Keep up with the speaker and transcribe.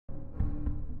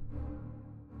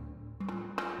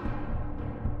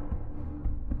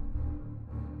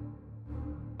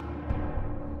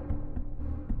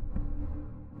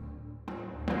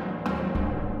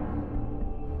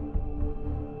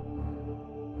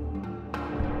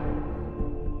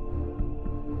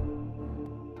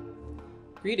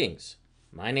Greetings,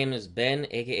 my name is Ben,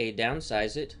 aka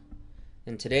Downsize It,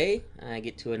 and today I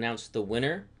get to announce the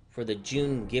winner for the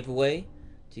June giveaway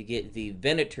to get the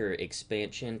Venator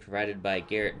expansion provided by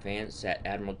Garrett Vance at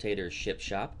Admiral Tater's Ship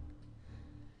Shop.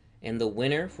 And the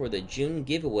winner for the June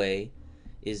giveaway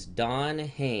is Don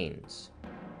Haynes.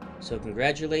 So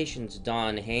congratulations,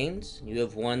 Don Haynes, you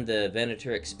have won the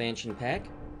Venator expansion pack.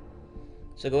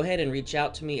 So go ahead and reach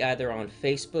out to me either on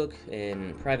Facebook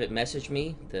and private message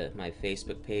me. My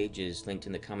Facebook page is linked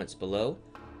in the comments below.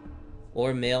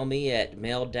 Or mail me at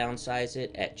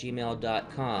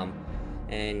maildownsizeit@gmail.com.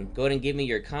 And go ahead and give me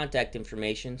your contact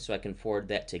information so I can forward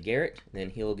that to Garrett.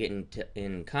 Then he'll get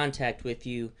in contact with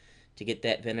you to get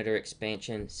that Venator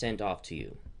expansion sent off to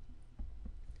you.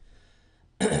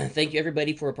 Thank you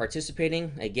everybody for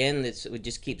participating. Again, it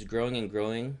just keeps growing and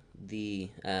growing. The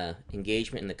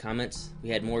engagement in the comments. We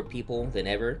had more people than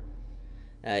ever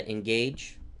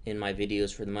engage in my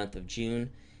videos for the month of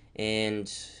June,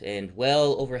 and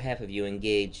well over half of you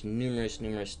engaged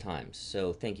numerous times.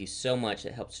 So thank you so much.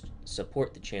 It helps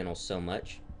support the channel so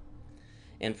much.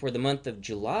 And for the month of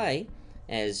July,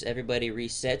 as everybody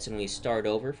resets and we start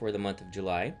over for the month of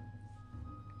July,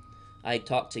 I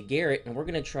talked to Garrett, and we're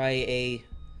going to try a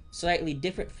slightly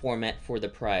different format for the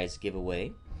prize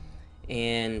giveaway.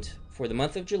 And for the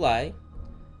month of July,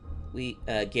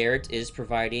 Garrett is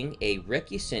providing a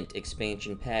Recusant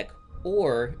expansion pack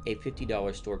or a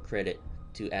 $50 store credit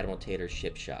to Admiral Tater's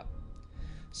Ship Shop.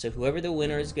 So whoever the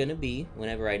winner is going to be,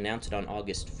 whenever I announce it on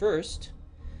August 1st,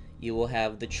 you will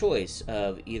have the choice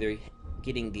of either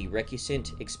getting the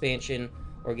Recusant expansion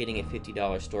or getting a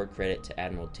 $50 store credit to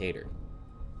Admiral Tater.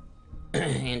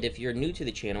 And if you're new to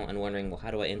the channel and wondering, well,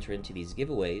 how do I enter into these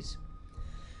giveaways?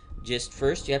 Just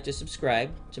first, you have to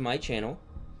subscribe to my channel,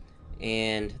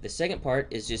 and the second part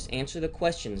is just answer the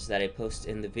questions that I post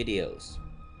in the videos.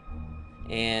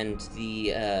 And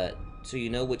so you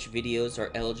know which videos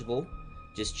are eligible,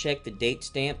 just check the date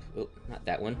stamp. Oh, not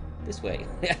that one, this way.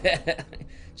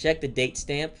 Check the date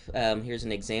stamp. Here's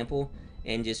an example,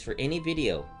 and just for any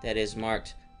video that is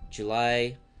marked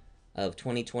July of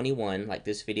 2021, like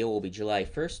this video will be July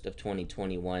 1st of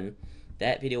 2021,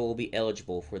 that video will be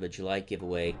eligible for the July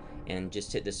giveaway. And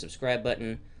just hit the subscribe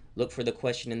button, look for the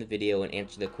question in the video and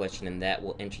answer the question, and that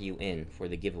will enter you in for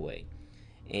the giveaway.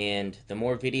 And the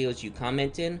more videos you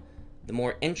comment in, the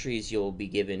more entries you'll be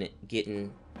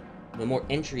the more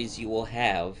entries you will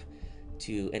have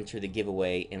to enter the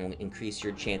giveaway, and will increase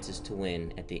your chances to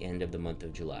win at the end of the month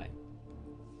of July.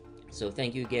 So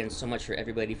thank you again so much for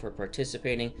everybody for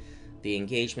participating, the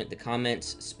engagement, the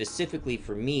comments, specifically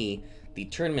for me, the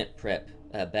tournament prep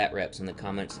bat reps in the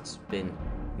comments. It's been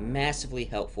massively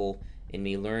helpful in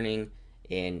me learning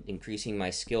and increasing my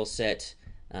skill set.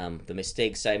 The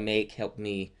mistakes I make help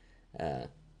me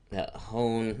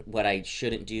hone what I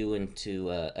shouldn't do and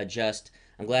to adjust.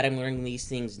 I'm glad I'm learning these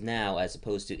things now as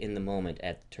opposed to in the moment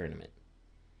at the tournament.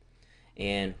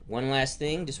 And one last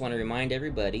thing, just want to remind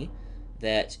everybody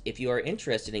that if you are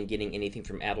interested in getting anything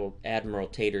from Admiral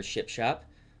Tater's Ship Shop,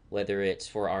 whether it's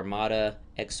for Armada,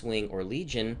 X-Wing, or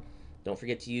Legion, don't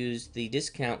forget to use the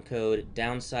discount code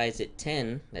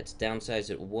DOWNSIZEIT10. That's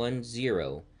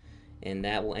DOWNSIZEIT10, and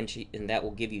that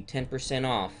will give you 10%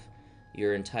 off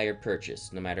your entire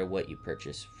purchase, no matter what you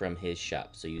purchase from his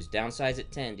shop. So use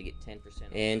DOWNSIZEIT10 to get 10% off.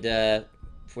 And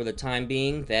for the time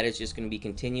being, that is just going to be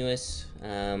continuous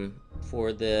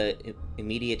for the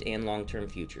immediate and long-term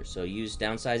future. So use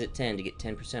DOWNSIZEIT10 to get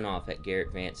 10% off at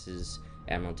Garrett Vance's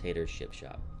Admiral Tater's Ship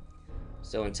Shop.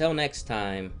 So until next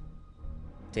time,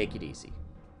 take it easy.